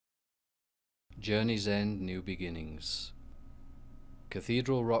Journey's End, New Beginnings.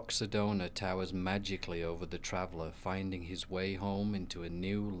 Cathedral Rock Sedona towers magically over the traveller finding his way home into a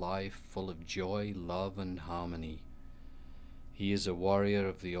new life full of joy, love and harmony. He is a warrior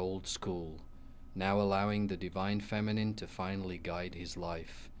of the old school, now allowing the divine feminine to finally guide his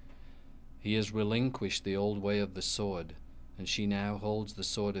life. He has relinquished the old way of the sword, and she now holds the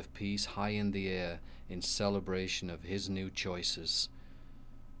sword of peace high in the air in celebration of his new choices.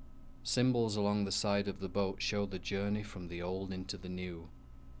 Symbols along the side of the boat show the journey from the old into the new.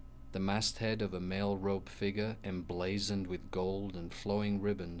 The masthead of a male-robed figure emblazoned with gold and flowing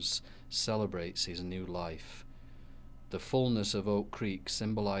ribbons celebrates his new life. The fullness of Oak Creek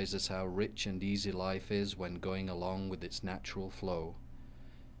symbolizes how rich and easy life is when going along with its natural flow.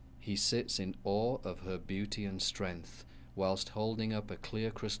 He sits in awe of her beauty and strength, whilst holding up a clear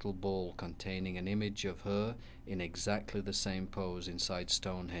crystal ball containing an image of her in exactly the same pose inside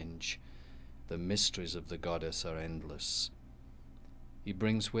Stonehenge. The mysteries of the goddess are endless. He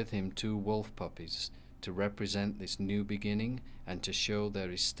brings with him 2 wolf puppies to represent this new beginning and to show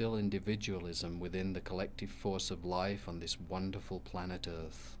there is still individualism within the collective force of life on this wonderful planet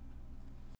Earth.